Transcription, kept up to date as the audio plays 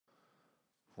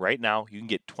Right now, you can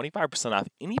get 25% off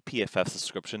any PFF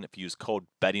subscription if you use code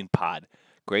BettingPod.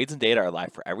 Grades and data are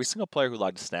live for every single player who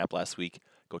logged to Snap last week.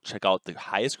 Go check out the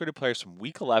highest graded players from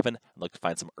Week 11 and look to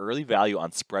find some early value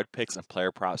on spread picks and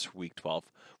player props for Week 12.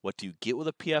 What do you get with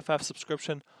a PFF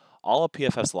subscription? All of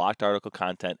PFF's locked article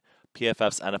content,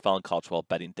 PFF's NFL and college football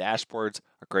betting dashboards,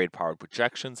 our grade-powered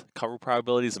projections, cover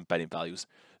probabilities, and betting values.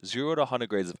 0 to 100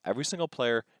 grades of every single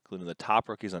player, including the top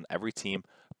rookies on every team,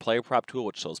 a player prop tool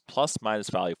which shows plus-minus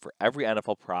value for every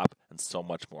NFL prop, and so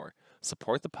much more.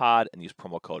 Support the pod and use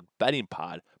promo code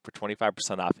BettingPod for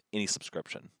 25% off any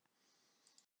subscription.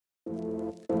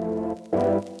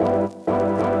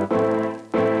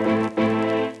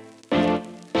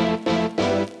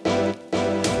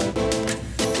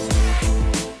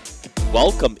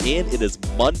 Welcome in. It is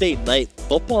Monday Night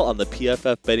Football on the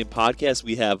PFF Betting Podcast.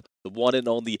 We have the one and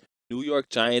only New York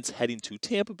Giants heading to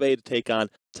Tampa Bay to take on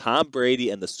Tom Brady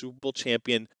and the Super Bowl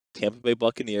champion Tampa Bay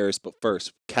Buccaneers. But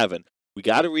first, Kevin, we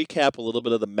got to recap a little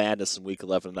bit of the madness in Week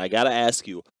 11. And I got to ask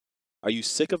you, are you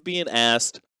sick of being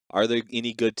asked, are there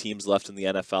any good teams left in the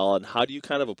NFL? And how do you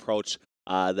kind of approach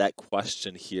that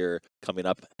question here coming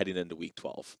up heading into Week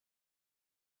 12?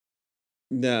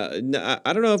 No,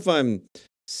 I don't know if I'm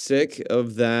sick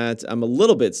of that. I'm a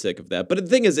little bit sick of that. But the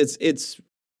thing is,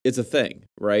 it's a thing,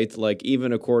 right? Like,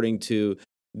 even according to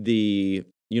the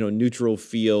neutral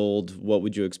field, what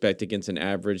would you expect against an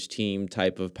average team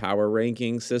type of power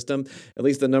ranking system? At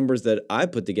least the numbers that I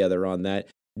put together on that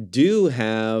do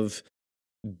have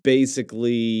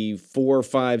basically 4,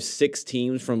 5, 6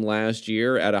 teams from last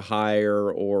year at a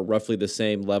higher or roughly the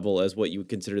same level as what you would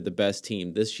consider the best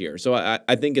team this year. So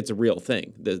I think it's a real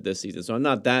thing this season. So I'm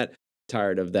not that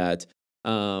tired of that.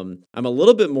 I'm a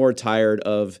little bit more tired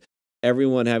of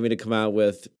everyone having to come out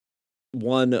with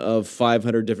one of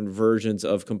 500 different versions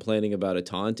of complaining about a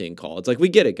taunting call. It's like, we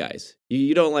get it, guys.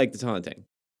 You don't like the taunting.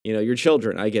 Your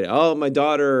children, I get it. Oh, my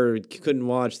daughter couldn't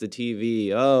watch the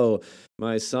TV. Oh,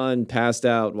 my son passed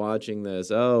out watching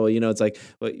this. Oh, it's like,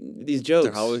 well, these jokes.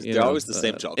 They're always the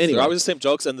same jokes. Anyway. They're always the same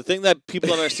jokes. And the thing that people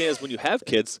don't understand is when you have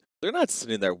kids, they're not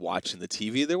sitting there watching the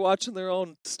TV. They're watching their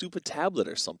own stupid tablet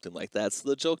or something like that. So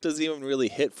the joke doesn't even really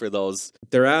hit for those.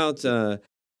 They're out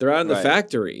in the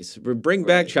factories. Bring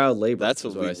back child labor. That's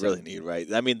what we really need,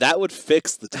 right? I mean, that would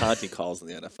fix the taunting calls in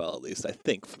the NFL, at least, I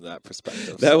think, from that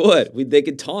perspective. That would. They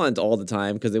could taunt all the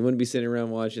time because they wouldn't be sitting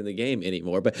around watching the game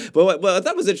anymore. But what I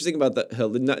thought was interesting about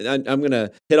I'm going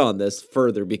to hit on this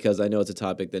further because I know it's a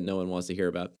topic that no one wants to hear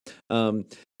about,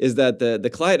 is that the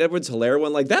Clyde Edwards-Helaire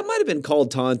one, like, that might have been called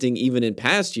taunting even in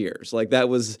past years. Like, that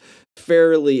was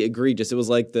fairly egregious. It was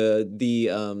like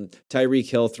the Tyreek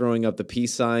Hill throwing up the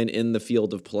peace sign in the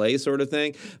field of play sort of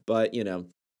thing. But,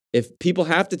 if people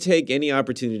have to take any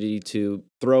opportunity to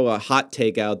throw a hot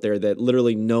take out there that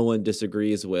literally no one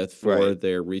disagrees with for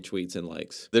their retweets and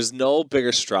likes. There's no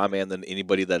bigger straw man than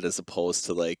anybody that is opposed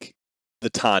to, like, the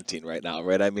taunting right now,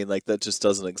 right? I mean, like, that just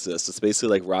doesn't exist. It's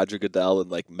basically like Roger Goodell and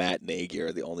like Matt Nagy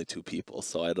are the only two people.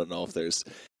 So I don't know if there's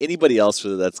anybody else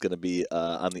really that's going to be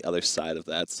on the other side of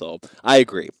that. So I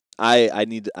agree. I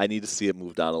need to see it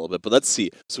move down a little bit. But let's see.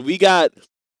 So we got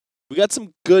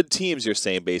some good teams, you're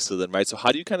saying, basically, then, right? So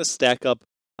how do you kind of stack up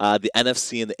the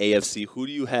NFC and the AFC? Who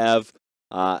do you have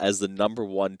as the number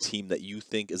one team that you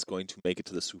think is going to make it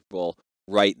to the Super Bowl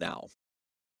right now?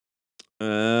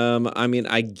 I mean,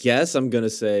 I guess I'm gonna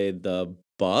say the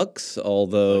Bucks,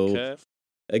 although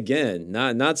again,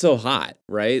 not so hot,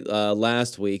 right?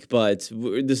 Last week, but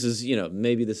this is,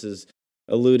 maybe this is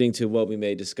alluding to what we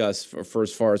may discuss for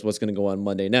as far as what's going to go on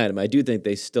Monday night. I mean, I do think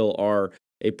they still are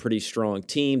a pretty strong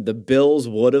team. The Bills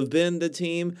would have been the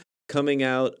team coming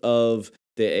out of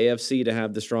the AFC to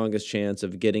have the strongest chance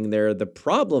of getting there. The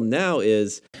problem now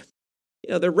is,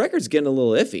 their record's getting a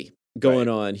little iffy going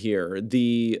on here.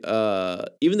 The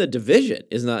even the division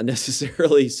is not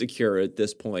necessarily secure at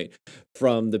this point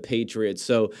from the Patriots.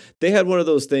 So they had one of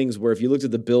those things where if you looked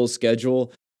at the Bills'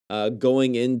 schedule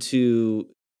going into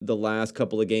the last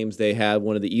couple of games, they had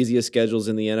one of the easiest schedules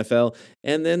in the NFL,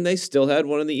 and then they still had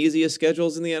one of the easiest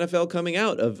schedules in the NFL coming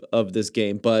out of this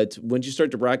game. But once you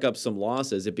start to rack up some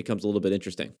losses, it becomes a little bit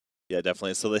interesting. Yeah,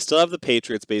 definitely. So they still have the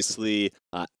Patriots basically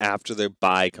after their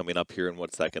bye coming up here in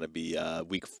what's that going to be,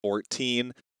 week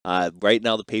 14. Right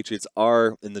now the Patriots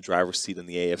are in the driver's seat in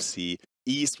the AFC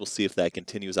East. We'll see if that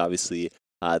continues. Obviously,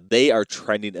 they are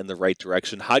trending in the right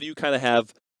direction. How do you kind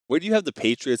of where do you have the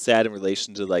Patriots at in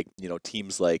relation to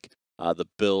teams like the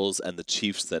Bills and the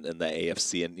Chiefs then in the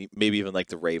AFC and maybe even like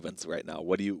the Ravens right now?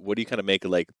 What do you kind of make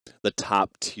of like the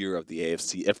top tier of the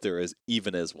AFC if there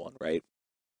is one, right?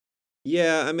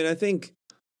 Yeah, I mean, I think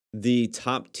The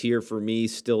top tier for me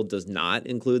still does not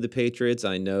include the Patriots.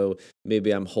 I know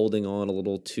maybe I'm holding on a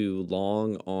little too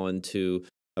long on to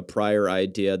a prior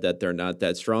idea that they're not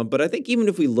that strong. But I think even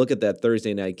if we look at that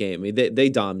Thursday night game, I mean, they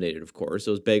dominated, of course.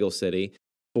 It was Bagel City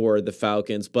for the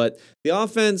Falcons. But the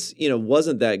offense,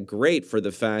 wasn't that great for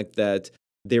the fact that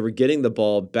they were getting the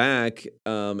ball back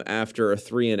after a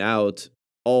 3-and-out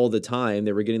all the time.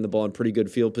 They were getting the ball in pretty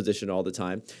good field position all the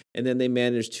time. And then they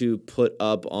managed to put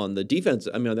up on the defense,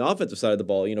 on the offensive side of the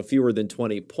ball, fewer than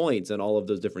 20 points in all of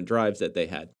those different drives that they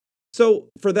had. So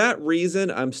for that reason,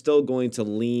 I'm still going to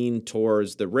lean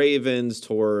towards the Ravens,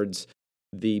 towards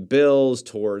the Bills,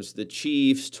 towards the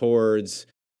Chiefs, towards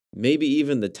maybe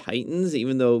even the Titans,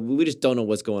 even though we just don't know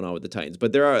what's going on with the Titans.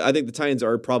 But I think the Titans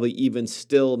are probably even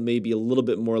still maybe a little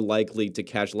bit more likely to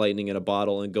catch lightning in a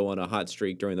bottle and go on a hot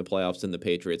streak during the playoffs than the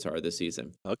Patriots are this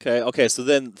season. Okay. So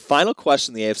then final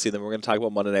question in the AFC, then we're going to talk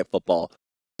about Monday Night Football.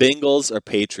 Bengals or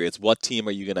Patriots, what team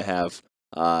are you going to have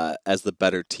as the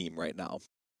better team right now?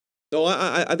 So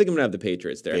I think I'm gonna have the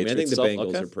Patriots there. Patriots, I think the Bengals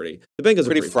okay. are pretty. The Bengals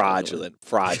Pretty are pretty fraudulent.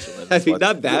 I mean,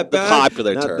 not that bad. The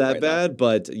popular not term that right bad,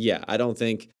 but yeah, I don't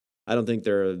think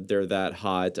they're that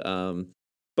hot.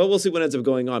 But we'll see what ends up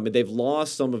going on. I mean, they've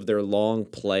lost some of their long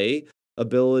play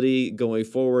ability going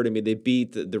forward. I mean, they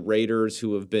beat the Raiders,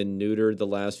 who have been neutered the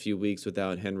last few weeks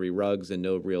without Henry Ruggs and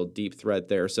no real deep threat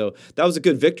there. So that was a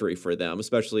good victory for them,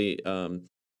 especially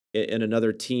in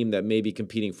another team that may be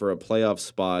competing for a playoff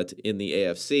spot in the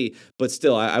AFC. But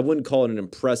still, I wouldn't call it an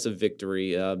impressive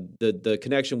victory. The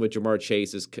connection with Jamar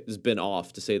Chase has been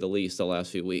off, to say the least, the last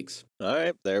few weeks. All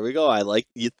right, there we go. I like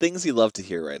things you love to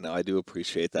hear right now. I do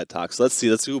appreciate that talk. So let's see.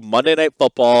 Let's do Monday Night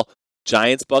Football.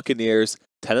 Giants, Buccaneers,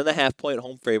 10.5-point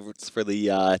home favorites for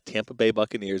the Tampa Bay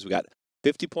Buccaneers. We got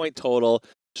 50-point total.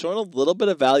 Showing a little bit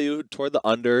of value toward the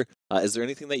under. Is there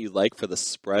anything that you like for the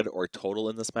spread or total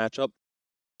in this matchup?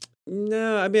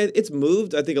 No, I mean, it's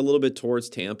moved, I think, a little bit towards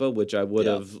Tampa, which I would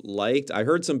have liked. I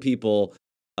heard some people,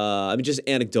 just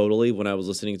anecdotally, when I was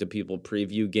listening to people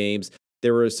preview games,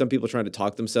 there were some people trying to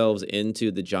talk themselves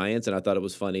into the Giants, and I thought it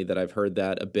was funny that I've heard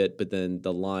that a bit, but then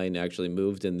the line actually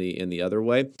moved in the other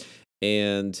way.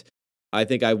 And I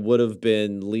think I would have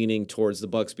been leaning towards the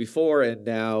Bucks before, and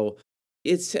now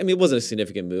it wasn't a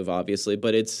significant move, obviously,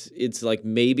 but it's like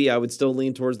maybe I would still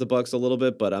lean towards the Bucks a little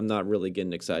bit, but I'm not really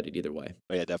getting excited either way.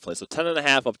 Oh, yeah, definitely. So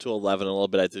 10.5 up to 11 a little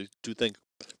bit. I do think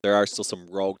there are still some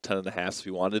rogue 10.5s if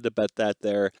you wanted to bet that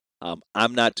there.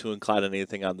 I'm not too inclined on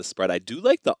anything on the spread. I do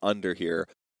like the under here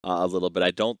a little bit. I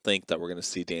don't think that we're going to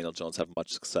see Daniel Jones have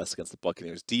much success against the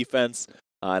Buccaneers defense,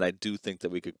 and I do think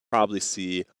that we could probably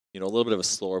see a little bit of a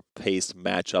slower paced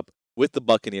matchup with the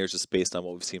Buccaneers just based on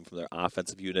what we've seen from their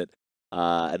offensive unit.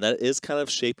 And that is kind of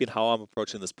shaping how I'm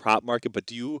approaching this prop market. But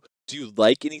do you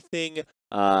like anything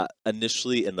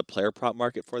initially in the player prop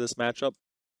market for this matchup?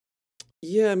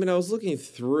 Yeah, I mean, I was looking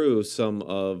through some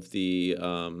of the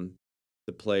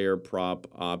player prop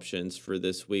options for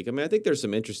this week. I mean, I think there's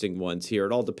some interesting ones here.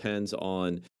 It all depends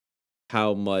on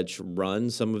how much run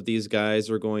some of these guys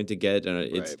are going to get, and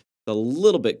it's a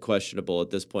little bit questionable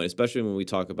at this point, especially when we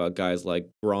talk about guys like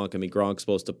Gronk. I mean, Gronk's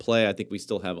supposed to play. I think we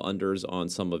still have unders on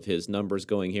some of his numbers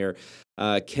going here.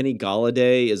 Kenny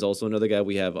Golladay is also another guy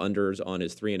we have unders on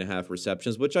his 3.5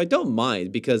 receptions, which I don't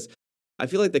mind because I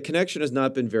feel like the connection has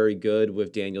not been very good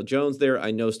with Daniel Jones there.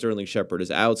 I know Sterling Shepard is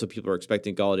out, so people are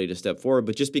expecting Golladay to step forward,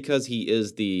 but just because he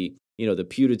is the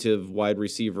putative wide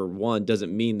receiver one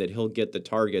doesn't mean that he'll get the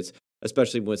targets,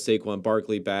 especially with Saquon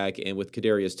Barkley back and with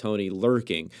Kadarius Toney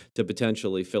lurking to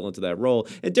potentially fill into that role.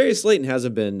 And Darius Slayton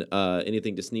hasn't been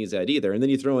anything to sneeze at either. And then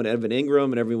you throw in Evan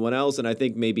Ingram and everyone else, and I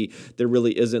think maybe there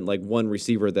really isn't like one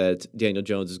receiver that Daniel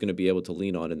Jones is going to be able to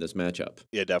lean on in this matchup.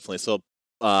 Yeah, definitely. So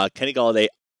Kenny Golladay,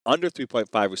 under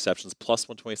 3.5 receptions, plus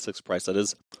 126 price. That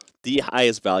is the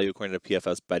highest value according to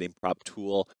PFS betting prop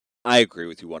tool. I agree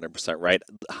with you 100%, right?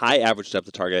 High average depth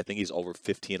of target. I think he's over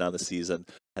 15 on the season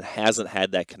and hasn't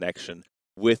had that connection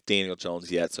with Daniel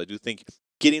Jones yet. So I do think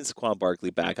getting Saquon Barkley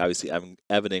back, obviously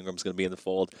Evan Ingram's going to be in the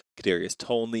fold, Kadarius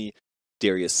Toney,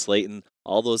 Darius Slayton,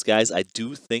 all those guys. I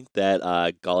do think that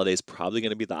Golladay is probably going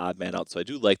to be the odd man out. So I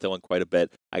do like that one quite a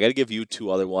bit. I got to give you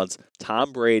two other ones.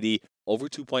 Tom Brady, over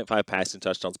 2.5 passing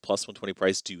touchdowns, plus 120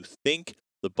 price. Do you think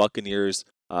the Buccaneers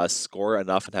score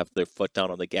enough and have their foot down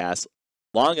on the gas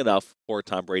long enough for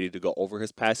Tom Brady to go over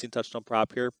his passing touchdown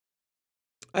prop here?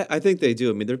 I think they do.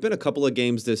 I mean, there have been a couple of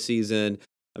games this season.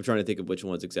 I'm trying to think of which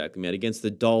ones exactly. Man, against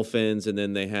the Dolphins, and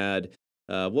then they had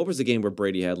what was the game where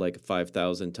Brady had like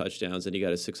 5,000 touchdowns and he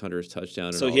got a 600th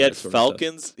touchdown? So he had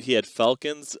Falcons. He had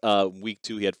Falcons. Week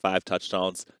 2, he had 5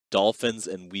 touchdowns. Dolphins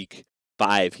in week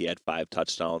 5, he had 5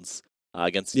 touchdowns.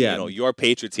 against Yeah. your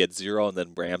Patriots. He had 0, and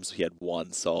then Rams he had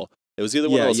 1. So it was either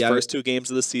one of those first 2 games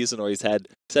of the season, or he's had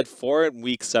 4 in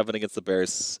Week 7 against the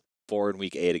Bears, 4 in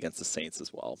Week 8 against the Saints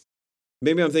as well.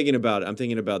 Maybe I'm thinking about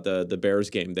the Bears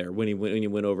game there when he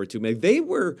went over to me.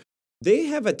 They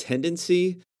have a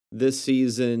tendency this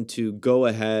season to go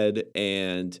ahead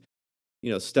and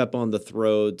step on the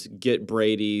throat, get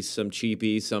Brady some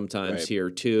cheapy sometimes here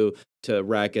too to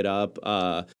rack it up.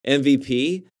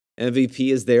 MVP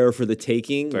is there for the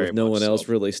taking with no one else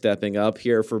really stepping up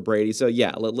here for Brady. So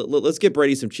yeah, let's get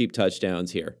Brady some cheap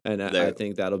touchdowns here, and I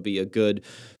think that'll be a good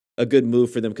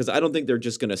move for them because I don't think they're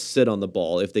just going to sit on the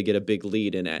ball if they get a big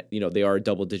lead and they are a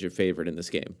double-digit favorite in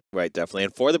this game. Right, definitely.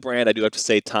 And for the brand, I do have to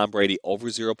say Tom Brady over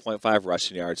 0.5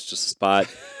 rushing yards, just a spot.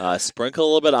 Sprinkle a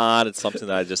little bit on. It's something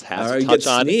that I just have to touch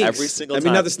on every single time. I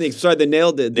mean, not the sneaks. Sorry, the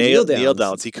kneel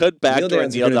downs. He could backdoor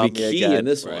kneel down me again. In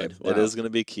this one. Wow. It is going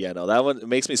to be key. I know that one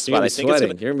makes me sweat. I think you're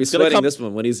going to be sweating this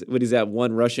one when he's at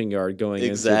 1 rushing yard going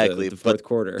into the fourth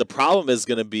quarter. The problem is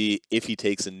going to be if he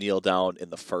takes a kneel down in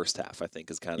the first half. I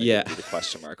think is kind of going to be the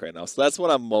question mark right now. So that's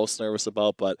what I'm most nervous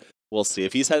about, but we'll see.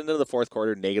 If he's heading into the fourth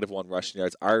quarter, -1 rushing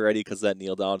yards already because of that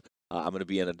kneel down, I'm going to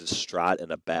be in a distraught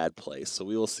and a bad place. So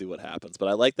we will see what happens. But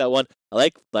I like that one. I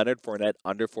like Leonard Fournette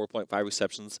under 4.5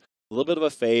 receptions. A little bit of a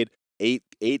fade. Eight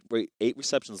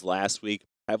receptions last week.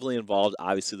 Heavily involved.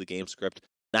 Obviously, the game script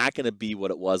not going to be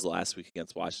what it was last week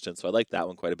against Washington. So I like that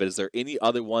one quite a bit. Is there any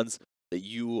other ones that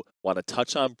you want to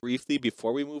touch on briefly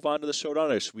before we move on to the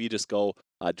showdown, or should we just go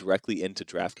directly into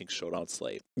DraftKings Showdown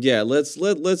slate? Yeah, let's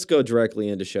go directly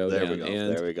into Showdown.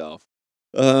 There we go.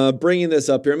 Bringing this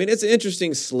up here, I mean, it's an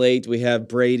interesting slate. We have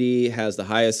Brady has the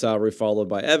highest salary, followed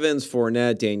by Evans,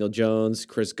 Fournette, Daniel Jones,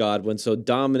 Chris Godwin. So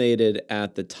dominated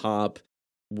at the top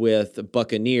with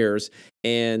Buccaneers,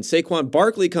 and Saquon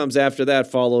Barkley comes after that,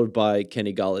 followed by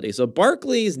Kenny Golladay. So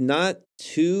Barkley's not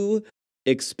too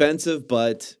expensive,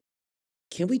 but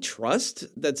can we trust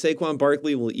that Saquon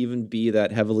Barkley will even be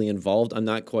that heavily involved? I'm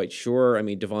not quite sure. I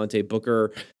mean, Devontae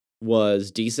Booker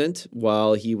was decent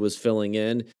while he was filling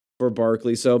in for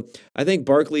Barkley. So I think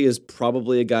Barkley is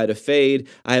probably a guy to fade.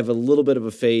 I have a little bit of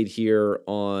a fade here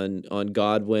on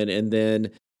Godwin. And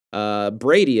then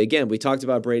Brady, again, we talked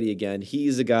about Brady again.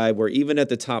 He's a guy where even at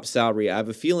the top salary, I have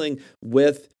a feeling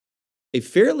with a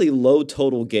fairly low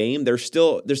total game, there's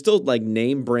still like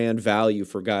name brand value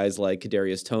for guys like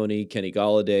Kadarius Toney, Kenny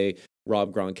Golladay,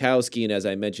 Rob Gronkowski, and as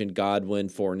I mentioned, Godwin,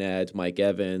 Fournette, Mike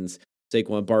Evans,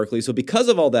 Saquon Barkley. So because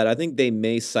of all that, I think they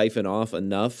may siphon off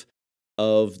enough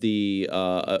of the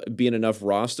being enough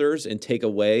rosters and take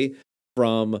away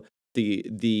from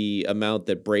the amount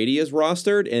that Brady is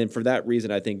rostered, and for that reason,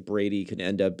 I think Brady can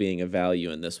end up being a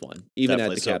value in this one, even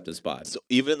at the captain spot. So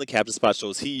even in the captain spot, so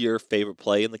is he your favorite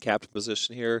play in the captain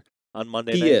position here on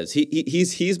Monday night? He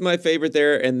is. He's my favorite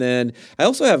there, and then I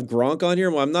also have Gronk on here.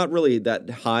 Well, I'm not really that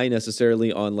high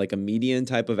necessarily on like a median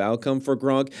type of outcome for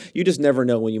Gronk. You just never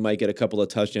know when you might get a couple of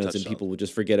touchdowns and people will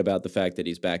just forget about the fact that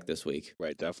he's back this week.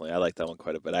 Right, definitely. I like that one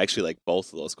quite a bit. I actually like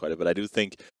both of those quite a bit. I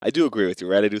do agree with you,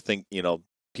 right? I do think,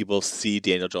 people see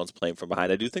Daniel Jones playing from behind.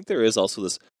 I do think there is also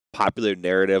this popular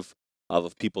narrative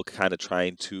of people kind of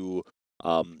trying to,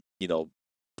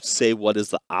 say what is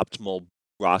the optimal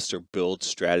roster build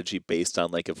strategy based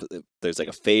on like if there's like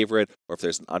a favorite or if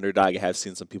there's an underdog. I have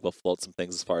seen some people float some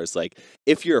things as far as like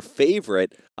if you're a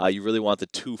favorite, you really want the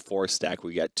 2-4 stack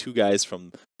where you got 2 guys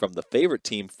from the favorite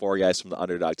team, 4 guys from the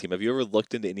underdog team. Have you ever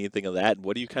looked into anything of that? And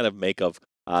what do you kind of make of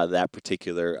that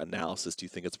particular analysis? Do you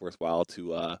think it's worthwhile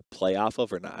to play off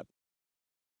of or not?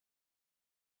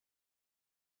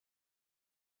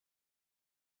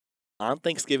 On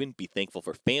Thanksgiving, be thankful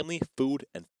for family, food,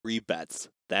 and free bets.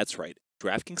 That's right.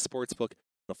 DraftKings Sportsbook,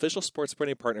 an official sports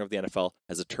betting partner of the NFL,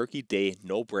 has a Turkey Day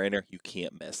no-brainer you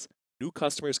can't miss. New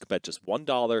customers can bet just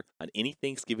 $1 on any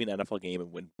Thanksgiving NFL game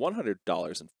and win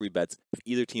 $100 in free bets if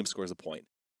either team scores a point.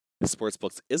 If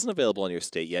Sportsbooks isn't available in your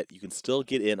state yet, you can still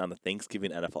get in on the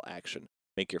Thanksgiving NFL action.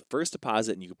 Make your first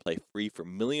deposit and you can play free for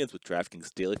millions with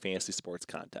DraftKings Daily Fantasy Sports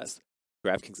Contest.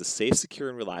 DraftKings is safe, secure,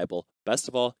 and reliable. Best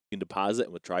of all, you can deposit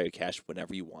and withdraw your cash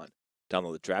whenever you want.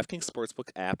 Download the DraftKings Sportsbook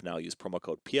app now. Use promo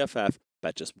code PFF.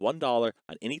 Bet just $1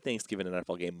 on any Thanksgiving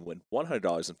NFL game and win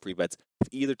 $100 in free bets if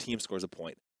either team scores a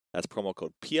point. That's promo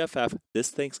code PFF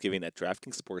this Thanksgiving at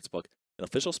DraftKings Sportsbook, an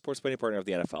official sports betting partner of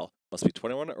the NFL. Must be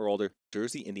 21 or older.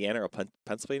 Jersey, Indiana, or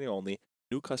Pennsylvania only.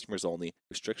 New customers only.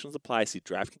 Restrictions apply. See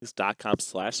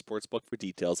DraftKings.com/sportsbook for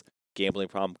details. Gambling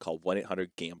problem? Call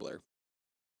 1-800-GAMBLER.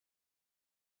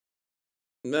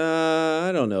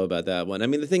 I don't know about that one. I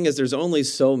mean, the thing is, there's only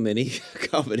so many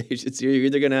combinations here. You're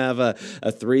either going to have a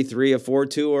 3-3, a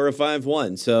 4-2, or a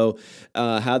 5-1. So,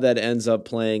 how that ends up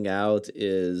playing out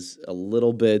is a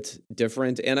little bit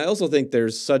different. And I also think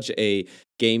there's such a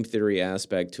game theory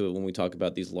aspect to it when we talk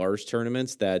about these large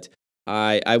tournaments that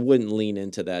I wouldn't lean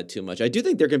into that too much. I do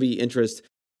think there can be interest.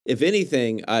 If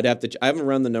anything, I haven't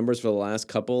run the numbers for the last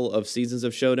couple of seasons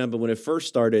of Showdown, but when it first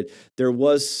started, there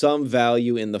was some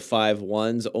value in the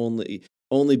 5-1s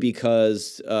only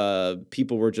because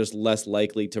people were just less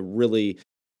likely to really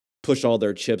push all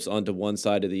their chips onto one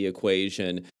side of the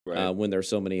equation Right. when there's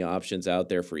so many options out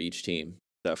there for each team.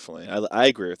 Definitely. I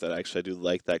agree with that. Actually, I do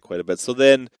like that quite a bit. So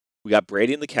then we got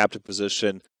Brady in the captain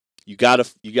position. You gotta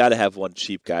have one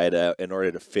cheap guy in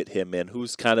order to fit him in.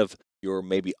 Who's kind of your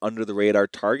maybe under the radar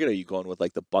target? Are you going with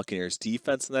like the Buccaneers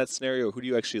defense in that scenario? Who do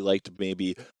you actually like to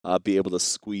maybe be able to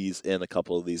squeeze in a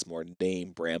couple of these more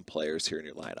name brand players here in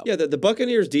your lineup? Yeah, the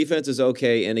Buccaneers defense is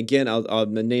okay. And again,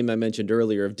 the name I mentioned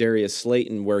earlier of Darius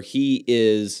Slayton, where he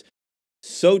is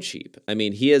so cheap. I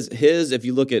mean, he is if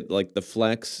you look at like the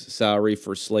flex salary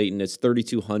for Slayton, it's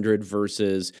 3,200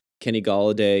 versus Kenny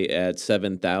Galladay at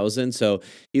 7,000. So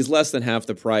he's less than half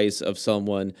the price of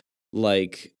someone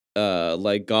like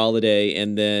Galladay,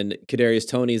 and then Kadarius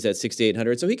Toney's at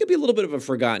 6,800. So he could be a little bit of a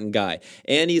forgotten guy.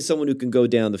 And he's someone who can go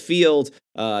down the field.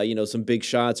 Some big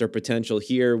shots are potential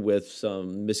here with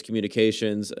some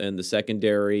miscommunications in the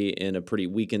secondary and a pretty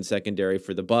weakened secondary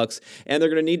for the Bucs. And they're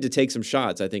going to need to take some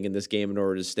shots, I think, in this game in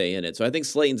order to stay in it. So I think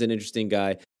Slayton's an interesting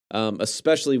guy,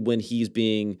 especially when he's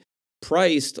being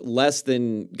priced less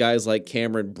than guys like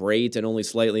Cameron Brate and only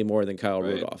slightly more than Kyle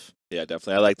Right. Rudolph. Yeah,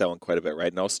 definitely. I like that one quite a bit.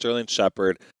 Right now, Sterling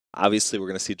Shepard. Obviously, we're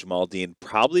going to see Jamal Dean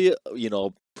probably,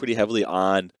 pretty heavily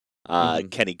on Mhm.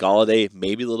 Kenny Galladay,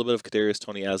 maybe a little bit of Kadarius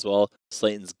Toney as well.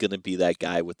 Slayton's going to be that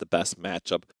guy with the best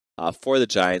matchup for the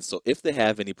Giants. So if they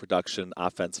have any production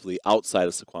offensively outside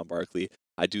of Saquon Barkley,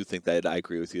 I do think that I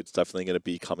agree with you. It's definitely going to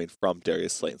be coming from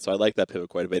Darius Slayton. So I like that pivot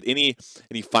quite a bit. Any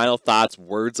final thoughts,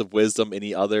 words of wisdom,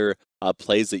 any other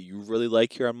plays that you really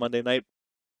like here on Monday night?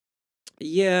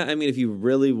 Yeah, I mean, if you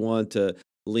really want to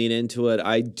lean into it,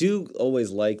 I do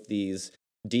always like these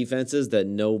defenses that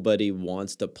nobody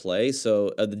wants to play.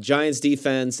 So the Giants'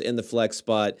 defense in the flex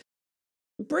spot,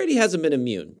 Brady hasn't been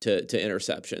immune to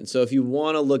interception. So if you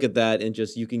want to look at that and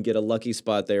just you can get a lucky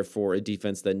spot there for a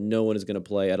defense that no one is going to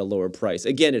play at a lower price.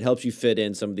 Again, it helps you fit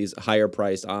in some of these higher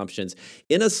priced options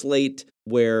in a slate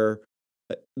where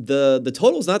the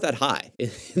total is not that high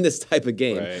in this type of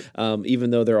game, Right. even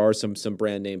though there are some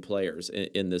brand name players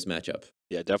in this matchup.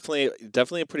 Yeah,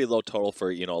 definitely a pretty low total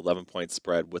for 11-point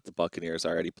spread with the Buccaneers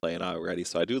already playing already.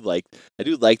 So I do like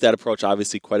that approach.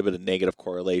 Obviously, quite a bit of negative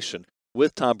correlation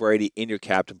with Tom Brady in your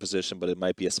captain position, but it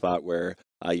might be a spot where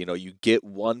you get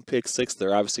one pick six.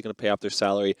 They're obviously going to pay off their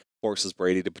salary, forces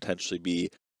Brady to potentially be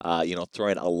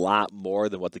throwing a lot more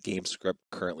than what the game script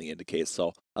currently indicates.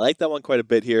 So I like that one quite a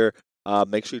bit here.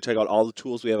 Make sure you check out all the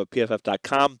tools we have at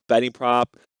pff.com, betting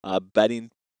prop,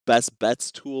 betting best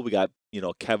bets tool. We got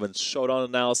Kevin's showdown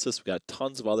analysis. We got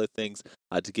tons of other things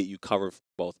to get you covered from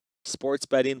both sports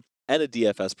betting and a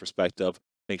DFS perspective.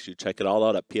 Make sure you check it all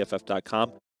out at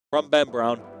pff.com. From Ben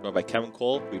Brown, joined by Kevin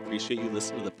Cole, we appreciate you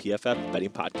listening to the PFF Betting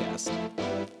Podcast.